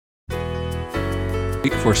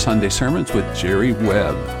For Sunday Sermons with Jerry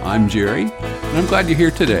Webb. I'm Jerry, and I'm glad you're here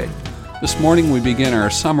today. This morning we begin our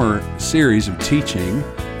summer series of teaching,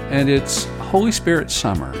 and it's Holy Spirit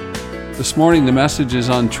Summer. This morning the message is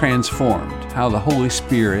on transformed, how the Holy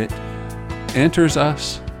Spirit enters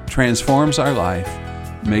us, transforms our life,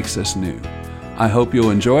 makes us new. I hope you'll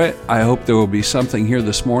enjoy it. I hope there will be something here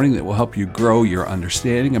this morning that will help you grow your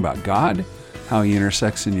understanding about God, how He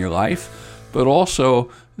intersects in your life, but also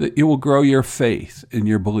that you will grow your faith and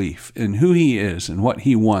your belief in who He is and what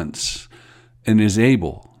He wants and is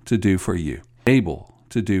able to do for you. Able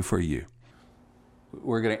to do for you.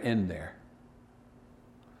 We're going to end there.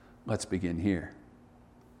 Let's begin here.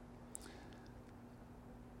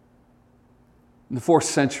 In the 4th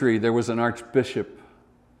century, there was an archbishop.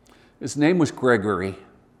 His name was Gregory.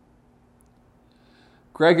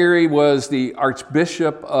 Gregory was the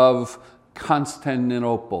Archbishop of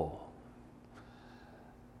Constantinople.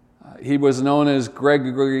 He was known as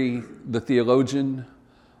Gregory the Theologian,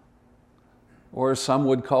 or some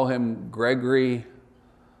would call him Gregory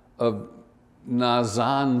of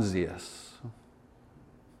Nazianzus.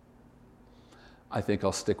 I think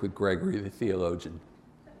I'll stick with Gregory the Theologian.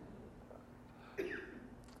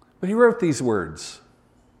 But he wrote these words: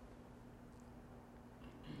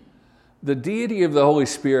 the deity of the Holy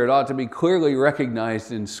Spirit ought to be clearly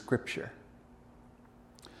recognized in Scripture.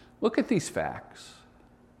 Look at these facts.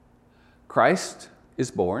 Christ is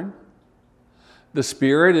born. The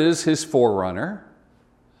Spirit is His forerunner.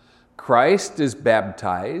 Christ is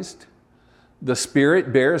baptized. The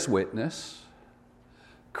Spirit bears witness.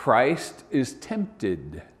 Christ is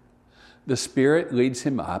tempted. The Spirit leads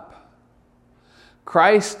Him up.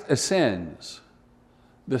 Christ ascends.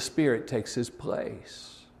 The Spirit takes His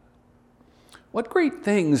place. What great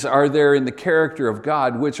things are there in the character of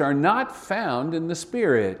God which are not found in the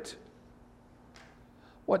Spirit?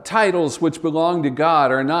 What titles which belong to God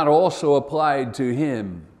are not also applied to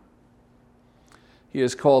Him? He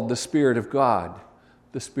is called the Spirit of God,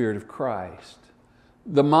 the Spirit of Christ,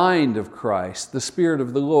 the mind of Christ, the Spirit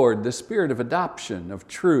of the Lord, the Spirit of adoption, of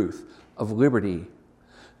truth, of liberty,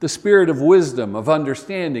 the Spirit of wisdom, of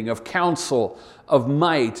understanding, of counsel, of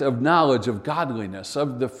might, of knowledge, of godliness,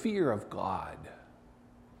 of the fear of God.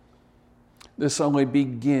 This only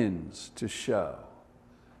begins to show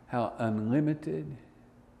how unlimited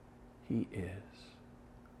He is.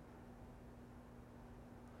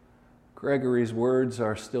 Gregory's words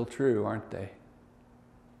are still true, aren't they?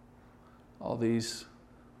 All these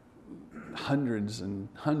hundreds and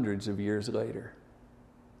hundreds of years later.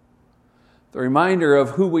 The reminder of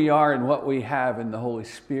who we are and what we have in the Holy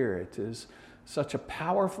Spirit is such a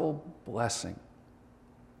powerful blessing.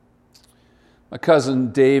 My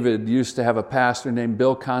cousin David used to have a pastor named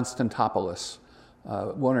Bill Constantopoulos.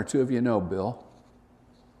 One or two of you know Bill.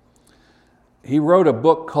 He wrote a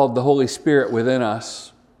book called The Holy Spirit Within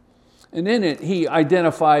Us. And in it, he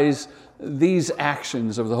identifies these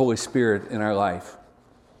actions of the Holy Spirit in our life.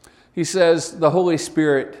 He says the Holy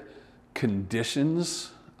Spirit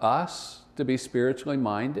conditions us to be spiritually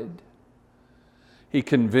minded. He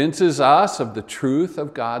convinces us of the truth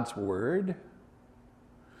of God's Word.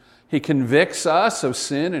 He convicts us of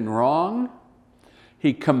sin and wrong.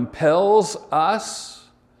 He compels us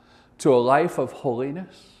to a life of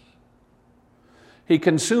holiness. He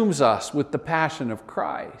consumes us with the passion of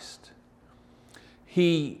Christ.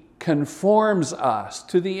 He conforms us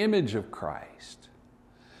to the image of Christ.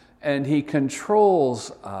 And He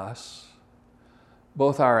controls us,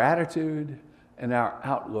 both our attitude and our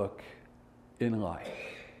outlook in life.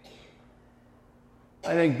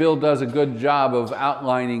 I think Bill does a good job of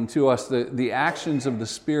outlining to us the actions of the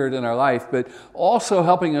Spirit in our life, but also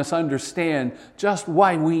helping us understand just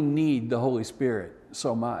why we need the Holy Spirit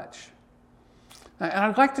so much. And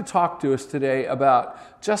I'd like to talk to us today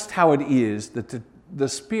about just how it is that the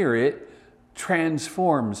Spirit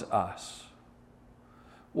transforms us.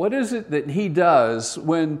 What is it that He does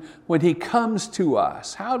when He comes to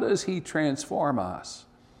us? How does He transform us?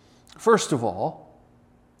 First of all,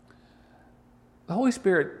 the Holy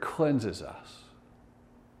Spirit cleanses us.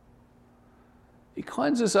 He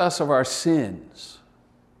cleanses us of our sins.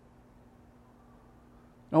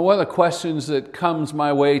 Now, one of the questions that comes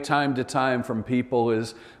my way time to time from people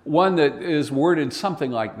is one that is worded something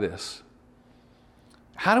like this: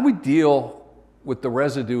 how do we deal with the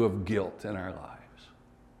residue of guilt in our lives?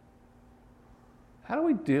 How do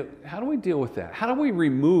we deal with that? How do we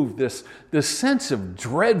remove this sense of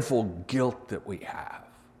dreadful guilt that we have?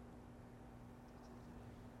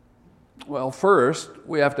 Well, first,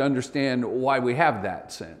 we have to understand why we have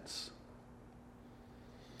that sense.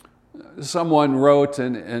 Someone wrote,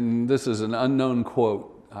 and this is an unknown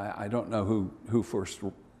quote, I don't know who first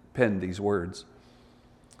penned these words.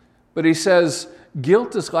 But he says,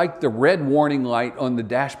 guilt is like the red warning light on the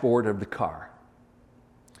dashboard of the car.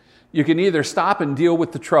 You can either stop and deal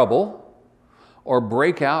with the trouble or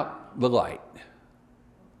break out the light.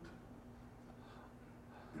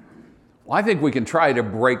 Well, I think we can try to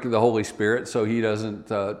break the Holy Spirit so he doesn't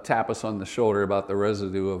tap us on the shoulder about the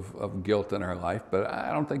residue of guilt in our life, but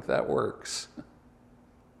I don't think that works.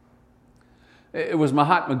 It was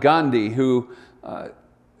Mahatma Gandhi who,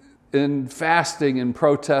 in fasting in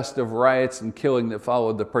protest of riots and killing that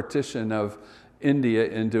followed the partition of India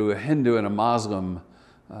into a Hindu and a Muslim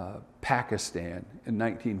Pakistan in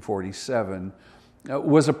 1947,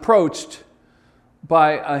 was approached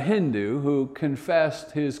by a Hindu who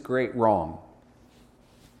confessed his great wrong.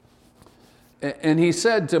 And he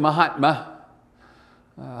said to Mahatma,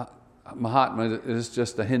 Mahatma is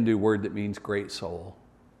just a Hindu word that means great soul.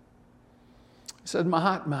 He said,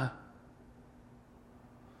 Mahatma,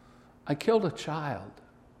 I killed a child.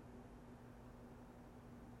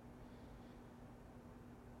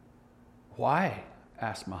 Why?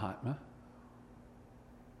 Asked Mahatma.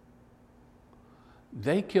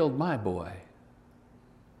 They killed my boy.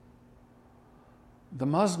 The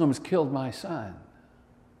Muslims killed my son.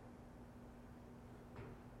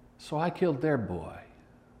 So I killed their boy.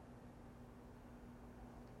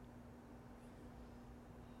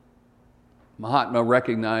 Mahatma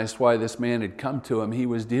recognized why this man had come to him. He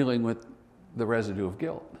was dealing with the residue of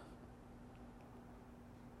guilt.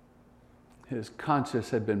 His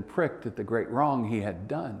conscience had been pricked at the great wrong he had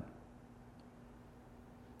done.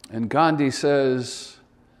 And Gandhi says,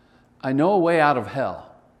 I know a way out of hell.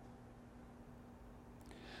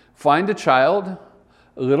 Find a child,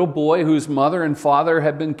 a little boy whose mother and father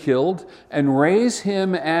have been killed, and raise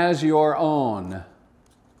him as your own.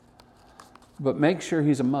 But make sure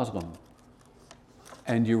he's a Muslim,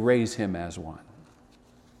 and you raise him as one.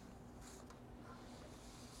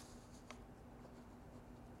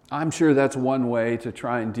 I'm sure that's one way to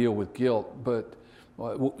try and deal with guilt, but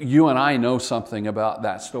you and I know something about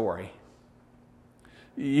that story.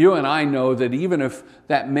 You and I know that even if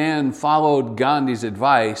that man followed Gandhi's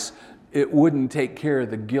advice, it wouldn't take care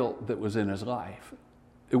of the guilt that was in his life.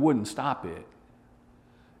 It wouldn't stop it.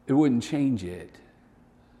 It wouldn't change it.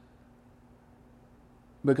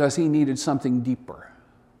 Because he needed something deeper.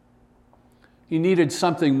 He needed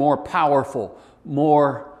something more powerful,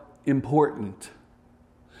 more important.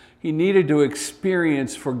 He needed to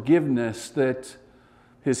experience forgiveness that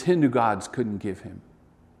his Hindu gods couldn't give him,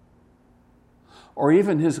 or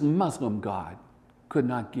even his Muslim God could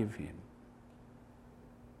not give him.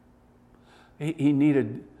 He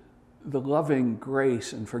needed the loving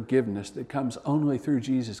grace and forgiveness that comes only through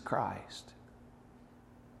Jesus Christ.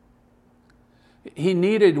 He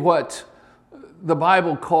needed what the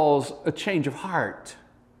Bible calls a change of heart.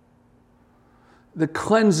 The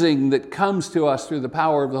cleansing that comes to us through the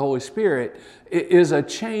power of the Holy Spirit is a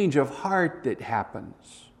change of heart that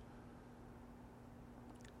happens.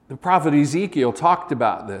 The prophet Ezekiel talked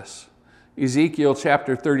about this. Ezekiel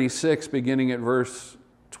chapter 36, beginning at verse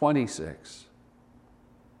 26.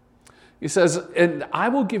 He says, and I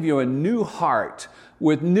will give you a new heart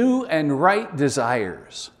with new and right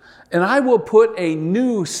desires, and I will put a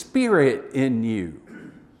new spirit in you.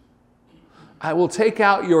 I will take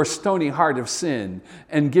out your stony heart of sin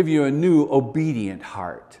and give you a new obedient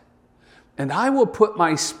heart. And I will put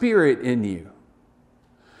my spirit in you,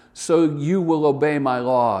 so you will obey my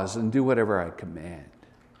laws and do whatever I command.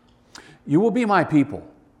 You will be my people,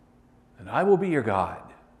 and I will be your God.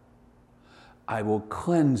 I will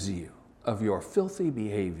cleanse you of your filthy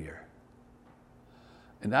behavior,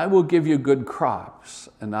 and I will give you good crops,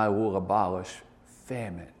 and I will abolish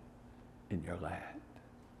famine in your land.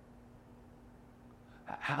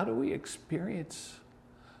 How do we experience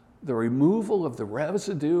the removal of the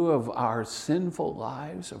residue of our sinful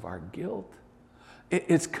lives, of our guilt?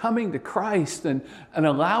 It's coming to Christ and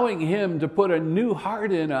allowing Him to put a new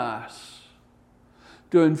heart in us,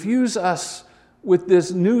 to infuse us with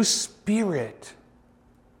this new spirit,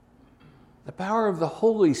 the power of the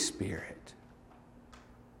Holy Spirit.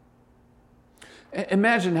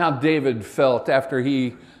 Imagine how David felt after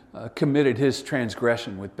he committed his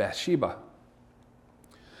transgression with Bathsheba.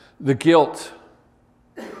 The guilt,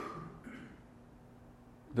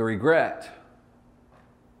 the regret.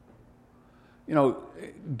 You know,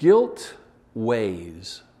 guilt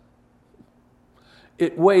weighs.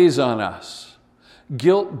 It weighs on us.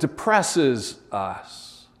 Guilt depresses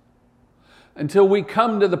us until we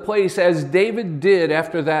come to the place, as David did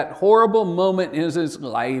after that horrible moment in his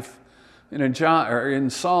life. In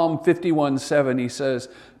Psalm 51:7, he says,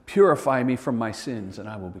 Purify me from my sins, and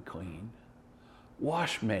I will be clean.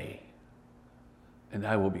 Wash me, and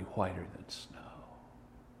I will be whiter than snow.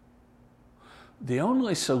 The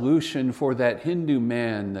only solution for that Hindu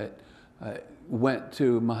man that went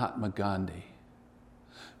to Mahatma Gandhi,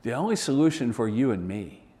 the only solution for you and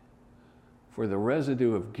me, for the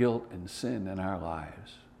residue of guilt and sin in our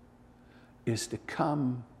lives, is to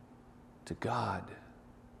come to God,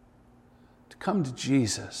 to come to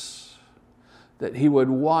Jesus, that he would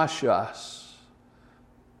wash us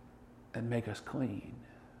and make us clean.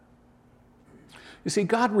 You see,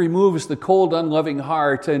 God removes the cold, unloving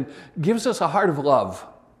heart and gives us a heart of love.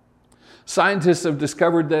 Scientists have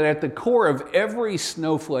discovered that at the core of every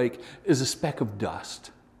snowflake is a speck of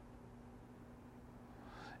dust.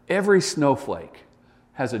 Every snowflake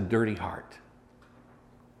has a dirty heart.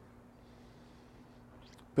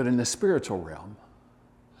 But in the spiritual realm,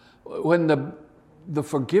 when the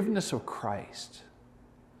forgiveness of Christ,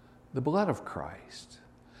 the blood of Christ,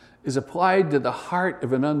 is applied to the heart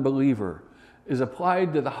of an unbeliever, is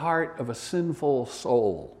applied to the heart of a sinful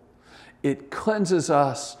soul, it cleanses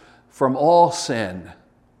us from all sin,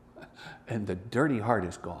 and the dirty heart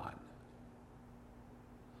is gone.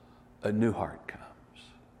 A new heart comes.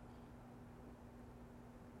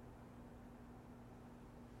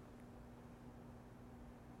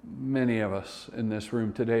 Many of us in this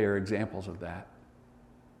room today are examples of that.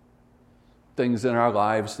 Things in our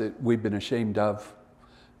lives that we've been ashamed of,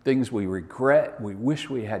 things we regret, we wish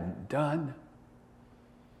we hadn't done,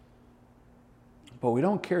 but we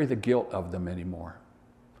don't carry the guilt of them anymore.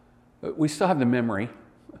 We still have the memory,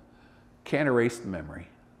 can't erase the memory,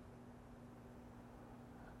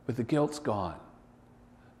 but the guilt's gone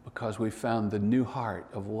because we found the new heart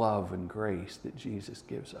of love and grace that Jesus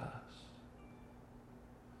gives us.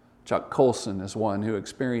 Chuck Colson is one who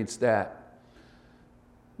experienced that.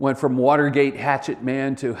 Went from Watergate hatchet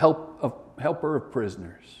man to helper of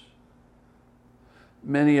prisoners.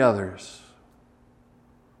 Many others.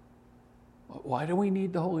 Why do we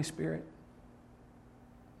need the Holy Spirit?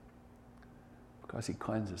 Because he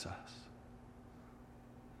cleanses us.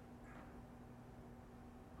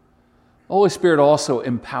 The Holy Spirit also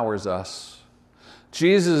empowers us.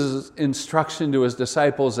 Jesus' instruction to his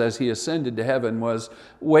disciples as he ascended to heaven was,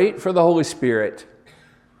 wait for the Holy Spirit.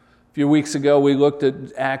 A few weeks ago, we looked at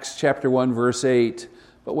Acts chapter 1, verse 8.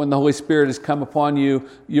 But when the Holy Spirit has come upon you,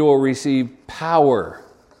 you will receive power.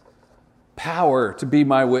 Power to be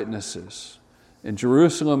my witnesses in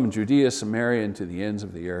Jerusalem, Judea, Samaria, and to the ends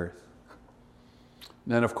of the earth.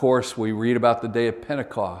 And then, of course, we read about the day of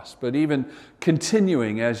Pentecost. But even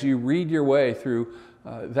continuing as you read your way through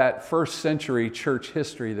that first century church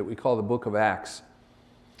history that we call the book of Acts.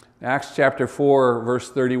 Acts chapter 4, verse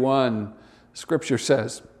 31, Scripture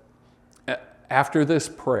says, after this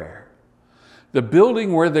prayer, the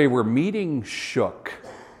building where they were meeting shook,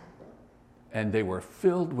 and they were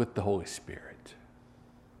filled with the Holy Spirit.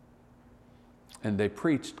 And they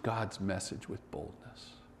preached God's message with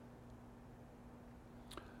boldness.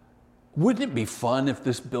 Wouldn't it be fun if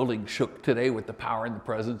this building shook today with the power and the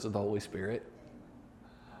presence of the Holy Spirit?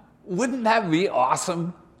 Wouldn't that be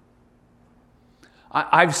awesome?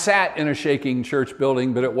 I've sat in a shaking church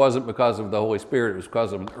building, but it wasn't because of the Holy Spirit. It was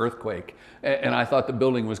because of an earthquake. And I thought the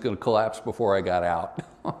building was going to collapse before I got out.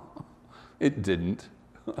 It didn't.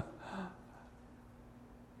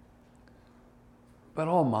 But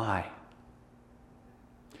oh my.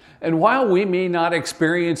 And while we may not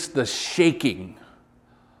experience the shaking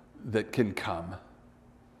that can come,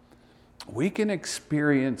 we can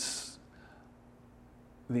experience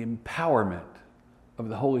the empowerment of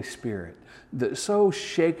the Holy Spirit that so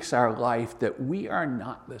shakes our life that we are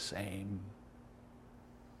not the same.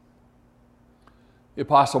 The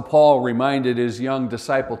Apostle Paul reminded his young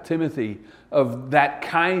disciple Timothy of that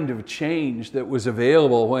kind of change that was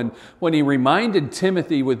available when he reminded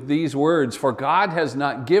Timothy with these words, "For God has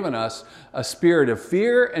not given us a spirit of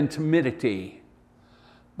fear and timidity,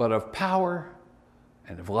 but of power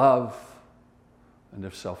and of love and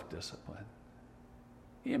of self-discipline."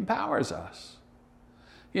 He empowers us.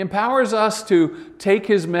 He empowers us to take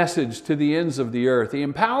his message to the ends of the earth. He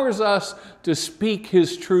empowers us to speak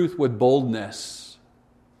his truth with boldness.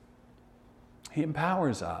 He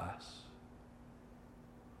empowers us.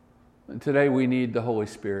 And today we need the Holy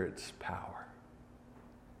Spirit's power.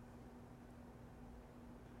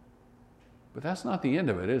 But that's not the end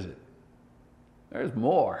of it, is it? There's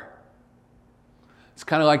more. It's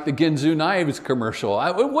kind of like the Ginzu Knives commercial.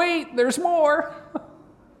 Wait, there's more.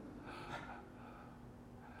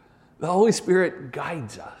 The Holy Spirit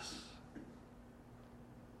guides us.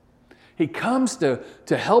 He comes to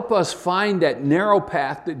help us find that narrow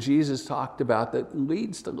path that Jesus talked about that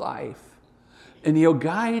leads to life. And He'll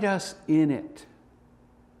guide us in it.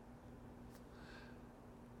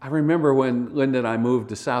 I remember when Linda and I moved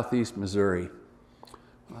to Southeast Missouri,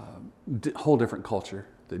 whole different culture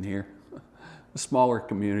than here, a smaller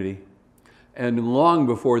community, and long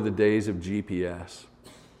before the days of GPS.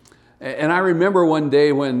 And I remember one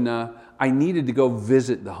day when I needed to go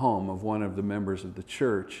visit the home of one of the members of the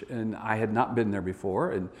church, and I had not been there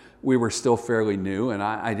before, and we were still fairly new, and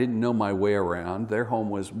I didn't know my way around. Their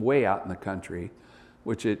home was way out in the country,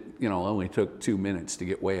 which it only took 2 minutes to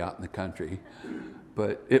get way out in the country,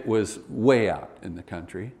 but it was way out in the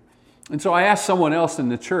country. And so I asked someone else in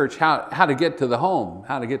the church how to get to the home,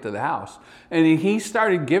 how to get to the house. And he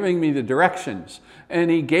started giving me the directions. And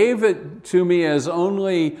he gave it to me as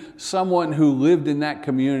only someone who lived in that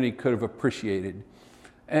community could have appreciated.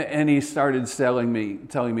 And he started telling me,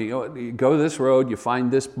 oh, you go this road, you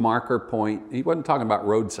find this marker point. He wasn't talking about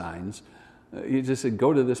road signs. He just said,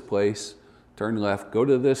 go to this place, turn left, go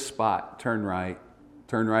to this spot, turn right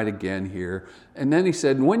again here. And then he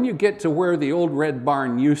said, when you get to where the old red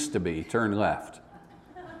barn used to be, turn left.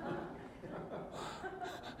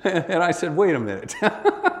 And I said, wait a minute.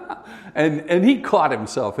 and he caught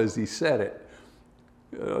himself as he said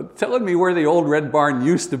it. Telling me where the old red barn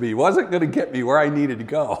used to be wasn't going to get me where I needed to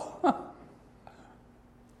go.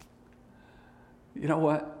 You know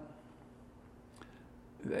what?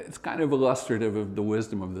 It's kind of illustrative of the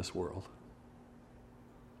wisdom of this world.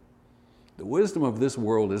 The wisdom of this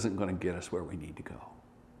world isn't going to get us where we need to go.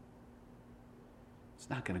 It's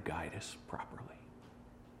not going to guide us properly.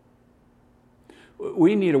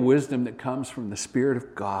 We need a wisdom that comes from the Spirit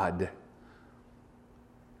of God.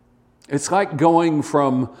 It's like going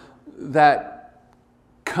from that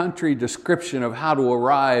country description of how to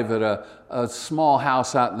arrive at a small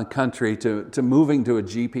house out in the country to moving to a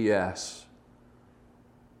GPS.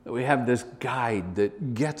 We have this guide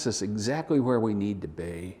that gets us exactly where we need to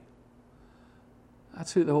be.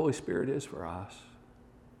 That's who the Holy Spirit is for us.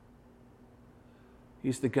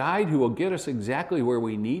 He's the guide who will get us exactly where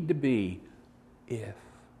we need to be if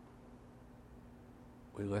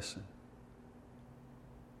we listen.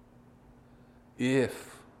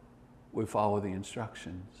 If we follow the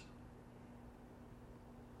instructions.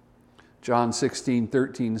 John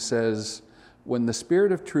 16:13 says, when the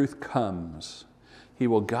Spirit of truth comes, He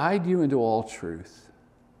will guide you into all truth.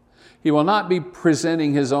 He will not be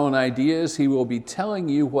presenting His own ideas. He will be telling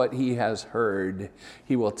you what He has heard.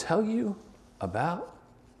 He will tell you about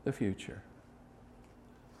the future.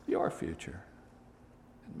 Your future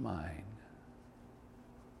and mine.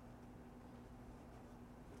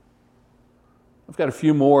 I've got a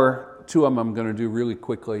few more. 2 of them I'm going to do really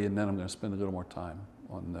quickly, and then I'm going to spend a little more time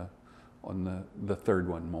on the third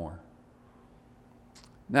one more.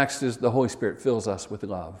 Next is the Holy Spirit fills us with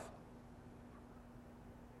love.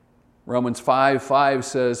 Romans 5:5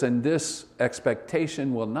 says, and this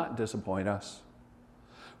expectation will not disappoint us,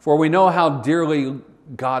 for we know how dearly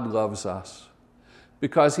God loves us,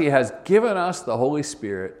 because He has given us the Holy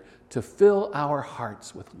Spirit to fill our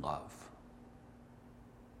hearts with love.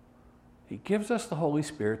 He gives us the Holy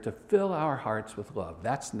Spirit to fill our hearts with love.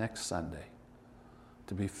 That's next Sunday,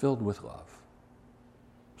 to be filled with love.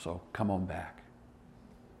 So come on back.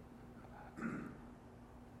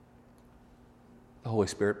 The Holy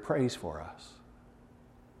Spirit prays for us.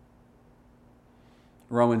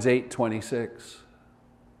 Romans 8:26.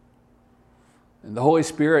 And the Holy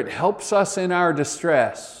Spirit helps us in our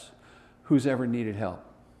distress. Who's ever needed help?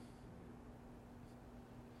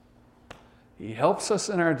 He helps us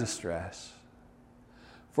in our distress.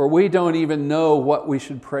 For we don't even know what we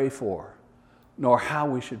should pray for, nor how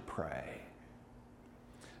we should pray.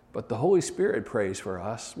 But the Holy Spirit prays for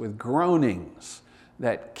us with groanings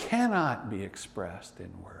that cannot be expressed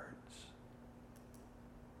in words.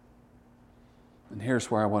 And here's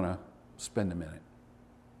where I want to spend a minute.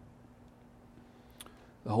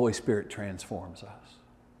 The Holy Spirit transforms us.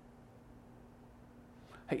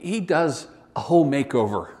 He does a whole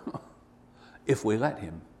makeover if we let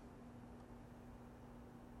Him.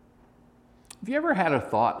 Have you ever had a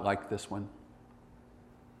thought like this one?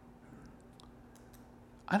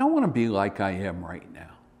 I don't want to be like I am right now.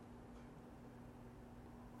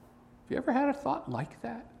 Have you ever had a thought like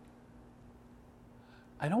that?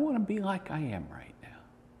 I don't want to be like I am right now.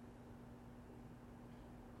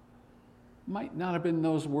 Might not have been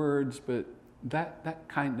those words, but that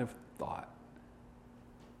kind of thought.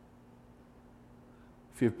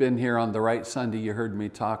 If you've been here on the right Sunday, you've heard me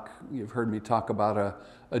talk about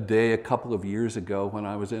a day a couple of years ago when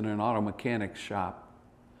I was in an auto mechanic shop.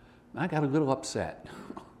 I got a little upset.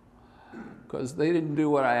 because they didn't do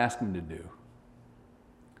what I asked them to do.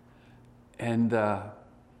 And I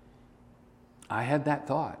had that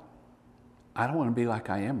thought. I don't want to be like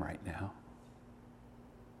I am right now.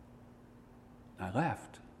 I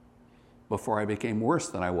left before I became worse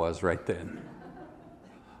than I was right then.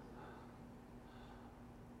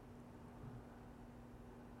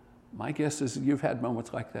 My guess is you've had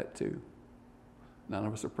moments like that too. None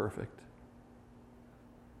of us are perfect.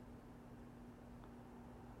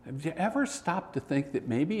 Have you ever stopped to think that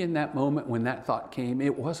maybe in that moment when that thought came,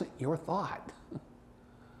 it wasn't your thought?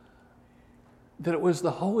 That it was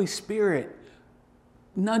the Holy Spirit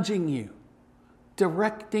nudging you,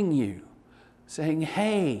 directing you, saying,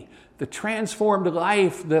 hey, the transformed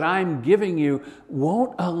life that I'm giving you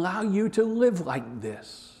won't allow you to live like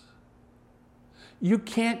this. You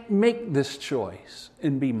can't make this choice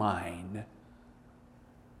and be mine.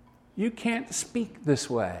 You can't speak this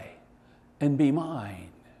way and be mine.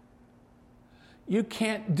 You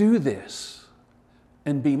can't do this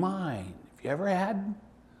and be mine. Have you ever had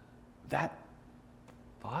that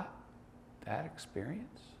thought, that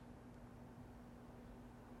experience?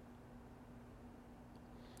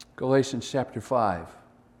 Galatians chapter 5,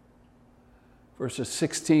 verses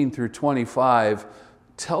 16 through 25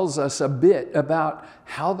 tells us a bit about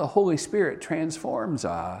how the Holy Spirit transforms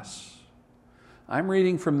us. I'm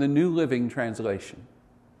reading from the New Living Translation.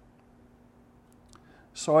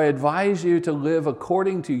 So I advise you to live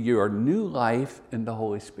according to your new life in the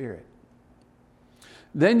Holy Spirit.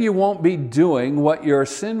 Then you won't be doing what your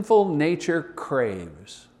sinful nature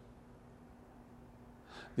craves.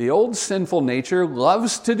 The old sinful nature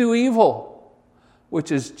loves to do evil,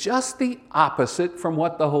 which is just the opposite from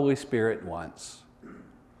what the Holy Spirit wants.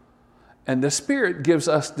 And the Spirit gives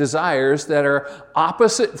us desires that are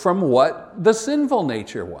opposite from what the sinful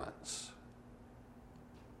nature wants.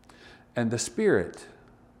 And the Spirit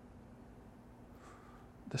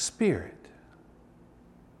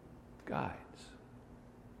guides.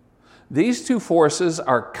 These two forces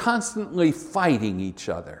are constantly fighting each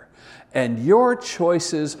other, and your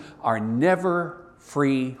choices are never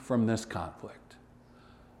free from this conflict.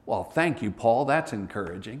 Well, thank you, Paul. That's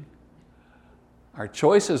encouraging. Our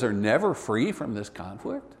choices are never free from this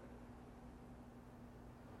conflict.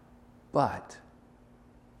 But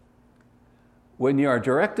when you are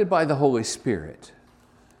directed by the Holy Spirit,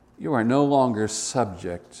 you are no longer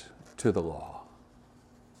subject to the law.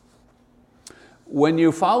 When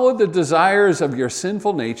you follow the desires of your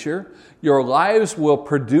sinful nature, your lives will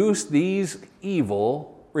produce these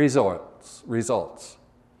evil results.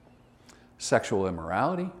 Sexual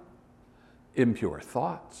immorality, impure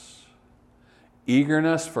thoughts,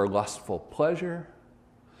 eagerness for lustful pleasure,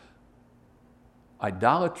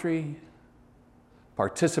 idolatry,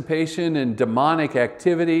 participation in demonic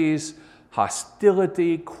activities,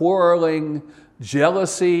 hostility, quarreling,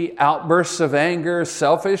 jealousy, outbursts of anger,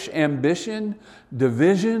 selfish ambition,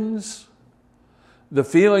 divisions, the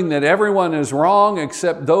feeling that everyone is wrong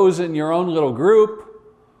except those in your own little group.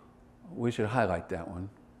 We should highlight that one.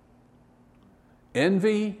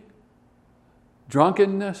 Envy,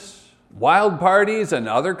 drunkenness, wild parties, and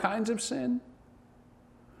other kinds of sin.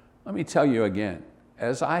 Let me tell you again,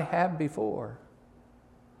 as I have before,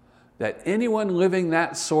 that anyone living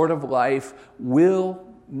that sort of life will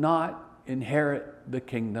not inherit the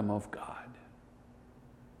kingdom of God.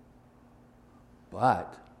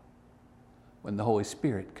 But when the Holy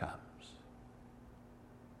Spirit comes,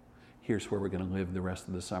 here's where we're going to live the rest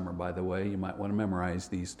of the summer, by the way. You might want to memorize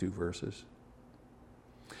these two verses.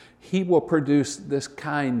 He will produce this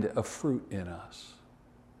kind of fruit in us: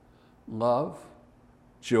 love,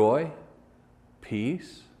 joy,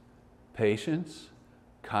 peace, patience,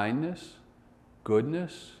 kindness,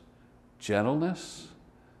 goodness, gentleness.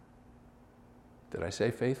 Did I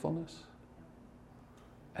say faithfulness?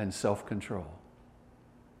 And self-control.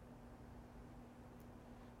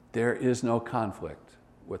 There is no conflict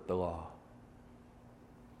with the law.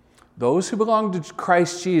 Those who belong to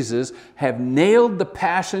Christ Jesus have nailed the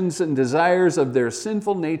passions and desires of their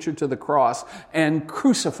sinful nature to the cross and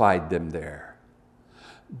crucified them there.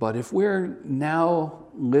 But if we're now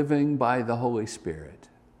living by the Holy Spirit,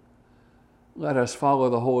 let us follow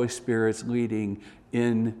the Holy Spirit's leading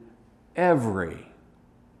in every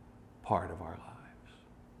part of our lives.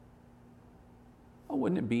 Oh,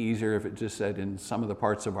 wouldn't it be easier if it just said in some of the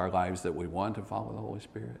parts of our lives that we want to follow the Holy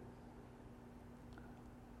Spirit?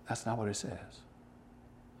 That's not what it says.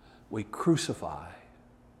 We crucify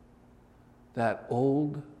that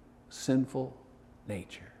old sinful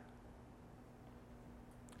nature,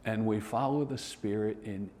 and we follow the Spirit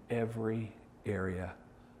in every area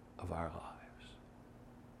of our lives.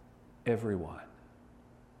 Every one.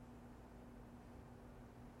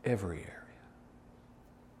 every area.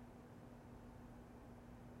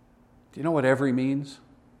 Do you know what every means?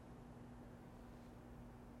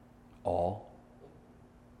 All.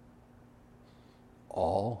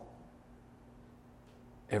 All.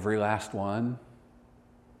 Every last one.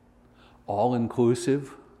 All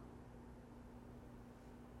inclusive.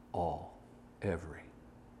 All. Every.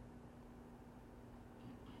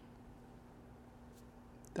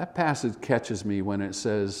 That passage catches me when it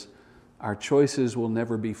says our choices will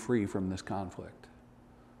never be free from this conflict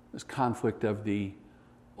of the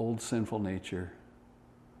old sinful nature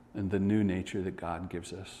and the new nature that God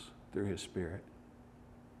gives us through His Spirit.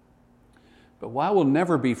 But while we'll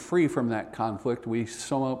never be free from that conflict, we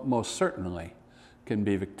most certainly can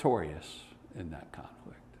be victorious in that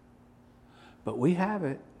conflict. But we have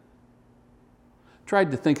it.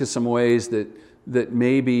 Tried to think of some ways that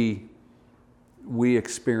maybe we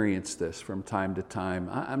experience this from time to time.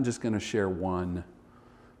 I'm just going to share one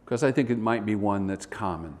because I think it might be one that's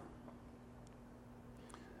common.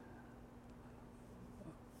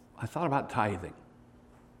 I thought about tithing.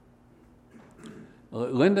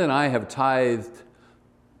 Linda and I have tithed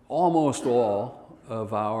almost all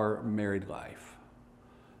of our married life.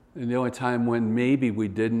 And the only time when maybe we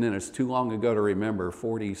didn't, and it's too long ago to remember,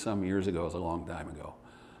 40-some years ago is a long time ago,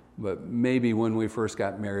 but maybe when we first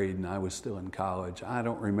got married and I was still in college, I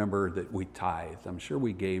don't remember that we tithed. I'm sure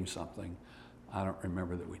we gave something. I don't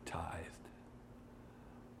remember that we tithed.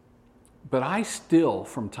 But I still,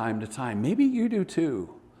 from time to time, maybe you do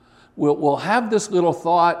too, we'll have this little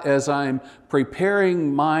thought as I'm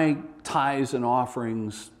preparing my tithes and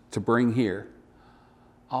offerings to bring here.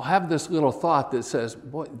 I'll have this little thought that says,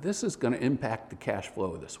 boy, this is going to impact the cash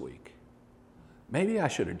flow this week. Maybe I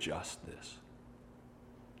should adjust this.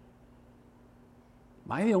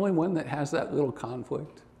 Am I the only one that has that little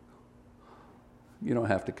conflict? You don't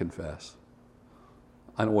have to confess.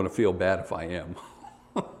 I don't want to feel bad if I am.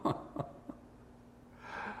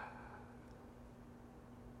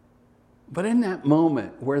 But in that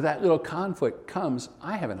moment where that little conflict comes,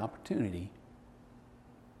 I have an opportunity.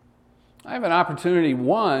 I have an opportunity,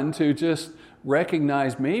 one, to just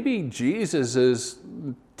recognize maybe Jesus is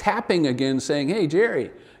tapping again, saying, hey,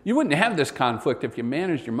 Jerry, you wouldn't have this conflict if you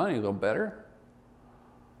managed your money a little better.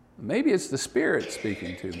 Maybe it's the Spirit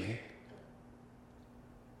speaking to me.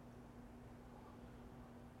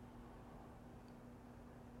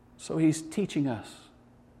 So He's teaching us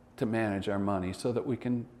to manage our money so that we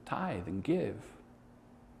can tithe and give.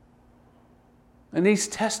 And He's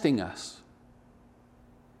testing us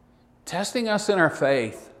in our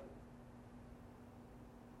faith.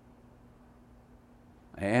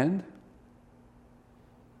 And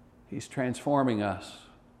He's transforming us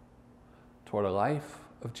toward a life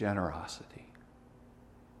of generosity.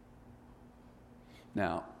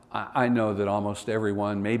 Now, I know that almost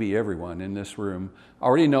everyone, maybe everyone in this room,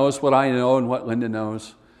 already knows what I know and what Linda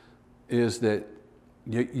knows, is that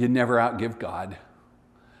you never outgive God.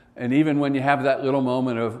 And even when you have that little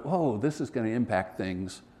moment of, oh, this is going to impact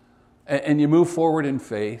things, and you move forward in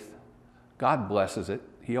faith, God blesses it.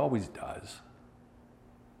 He always does.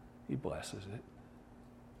 He blesses it.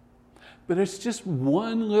 But it's just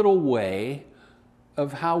one little way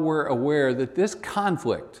of how we're aware that this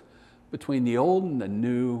conflict between the old and the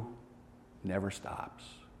new never stops.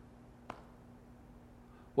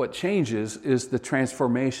 What changes is the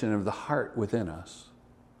transformation of the heart within us.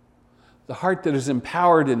 The heart that is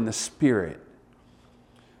empowered in the Spirit.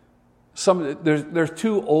 There's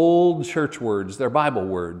two old church words, they're Bible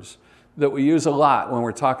words, that we use a lot when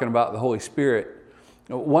we're talking about the Holy Spirit.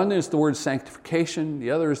 One is the word sanctification,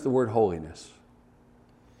 the other is the word holiness.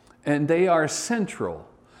 And they are central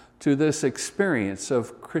to this experience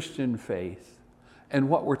of Christian faith and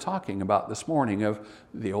what we're talking about this morning of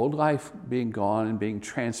the old life being gone and being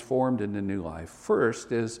transformed into new life.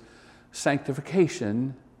 First is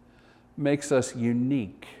sanctification makes us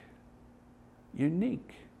unique.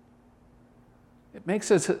 Unique. It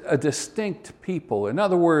makes us a distinct people. In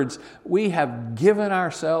other words, we have given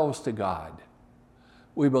ourselves to God.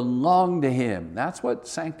 We belong to Him. That's what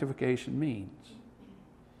sanctification means.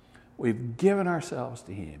 We've given ourselves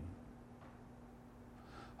to Him.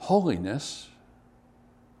 Holiness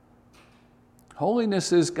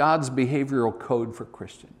is God's behavioral code for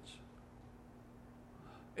Christians.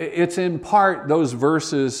 It's in part those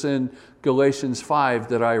verses in Galatians 5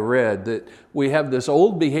 that I read, that we have this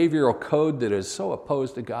old behavioral code that is so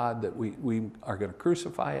opposed to God that we are going to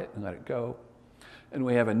crucify it and let it go. And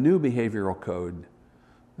we have a new behavioral code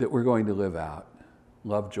that we're going to live out.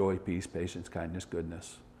 Love, joy, peace, patience, kindness,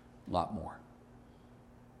 goodness, a lot more.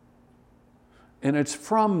 And it's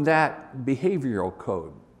from that behavioral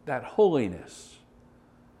code, that holiness,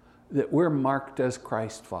 that we're marked as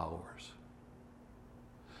Christ followers.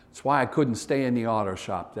 That's why I couldn't stay in the auto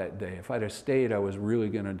shop that day. If I'd have stayed, I was really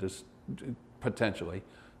going to just, potentially,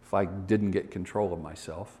 if I didn't get control of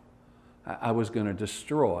myself, I was going to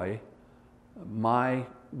destroy my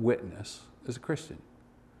witness as a Christian.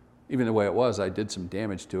 Even the way it was, I did some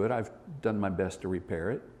damage to it. I've done my best to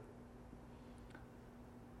repair it.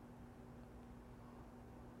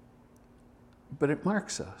 But it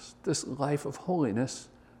marks us. This life of holiness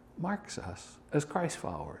marks us as Christ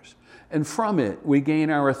followers. And from it, we gain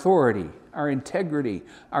our authority, our integrity,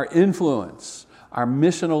 our influence, our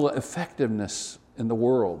missional effectiveness in the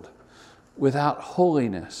world. Without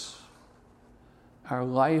holiness, our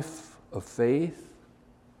life of faith,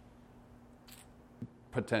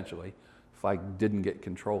 potentially, if I didn't get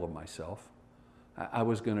control of myself, I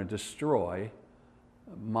was going to destroy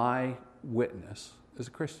my witness as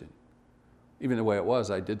a Christian. Even the way it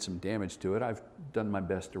was, I did some damage to it. I've done my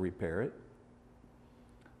best to repair it.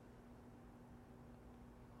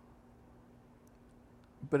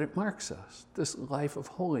 But it marks us. This life of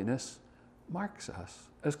holiness marks us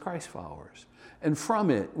as Christ followers. And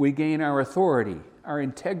from it, we gain our authority, our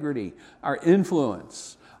integrity, our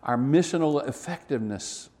influence, our missional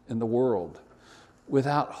effectiveness in the world.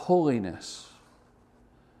 Without holiness,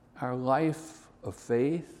 our life of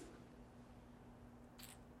faith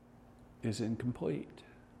is incomplete.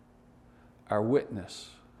 Our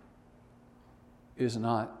witness is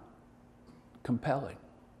not compelling.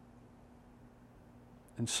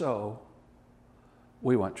 And so,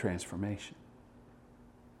 we want transformation.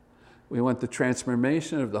 We want the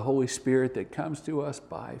transformation of the Holy Spirit that comes to us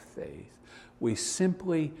by faith. We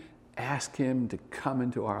simply ask Him to come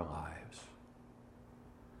into our lives.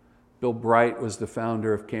 Bill Bright was the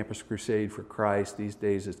founder of Campus Crusade for Christ. These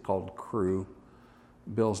days it's called Cru.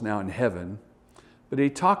 Bill's now in heaven. But he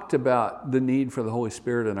talked about the need for the Holy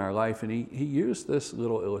Spirit in our life, and he used this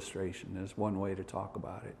little illustration as one way to talk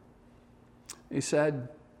about it. He said,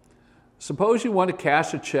 suppose you want to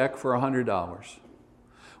cash a check for $100.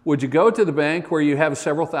 Would you go to the bank where you have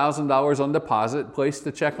several $1,000s on deposit, place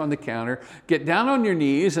the check on the counter, get down on your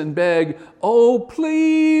knees and beg, oh,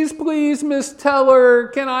 please, please, Miss Teller,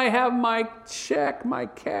 can I have my check, my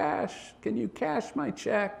cash? Can you cash my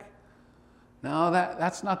check? No,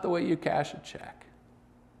 that's not the way you cash a check.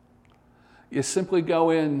 You simply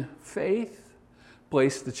go in faith,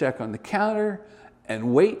 place the check on the counter,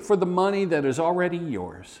 and wait for the money that is already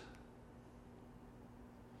yours.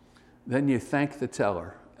 Then you thank the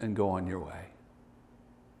teller and go on your way.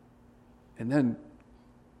 And then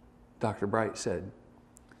Dr. Bright said,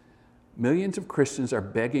 millions of Christians are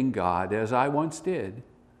begging God, as I once did,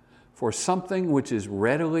 for something which is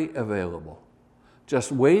readily available,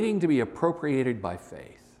 just waiting to be appropriated by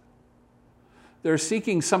faith. They're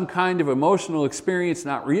seeking some kind of emotional experience,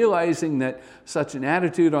 not realizing that such an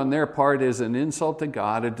attitude on their part is an insult to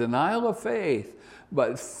God, a denial of faith.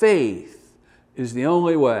 But faith is the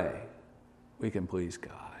only way we can please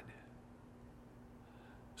God.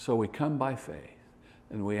 So we come by faith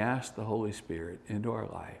and we ask the Holy Spirit into our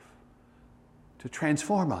life to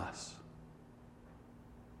transform us,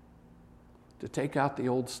 to take out the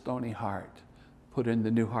old stony heart, put in the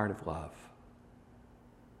new heart of love.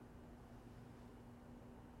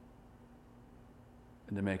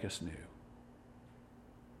 And to make us new.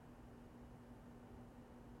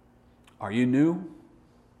 Are you new?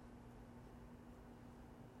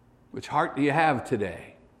 Which heart do you have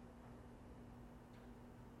today?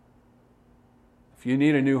 If you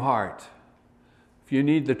need a new heart, if you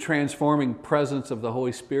need the transforming presence of the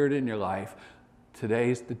Holy Spirit in your life,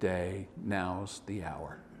 today's the day, now's the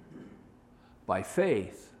hour. By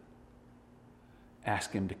faith,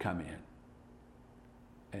 ask Him to come in,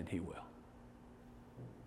 and He will.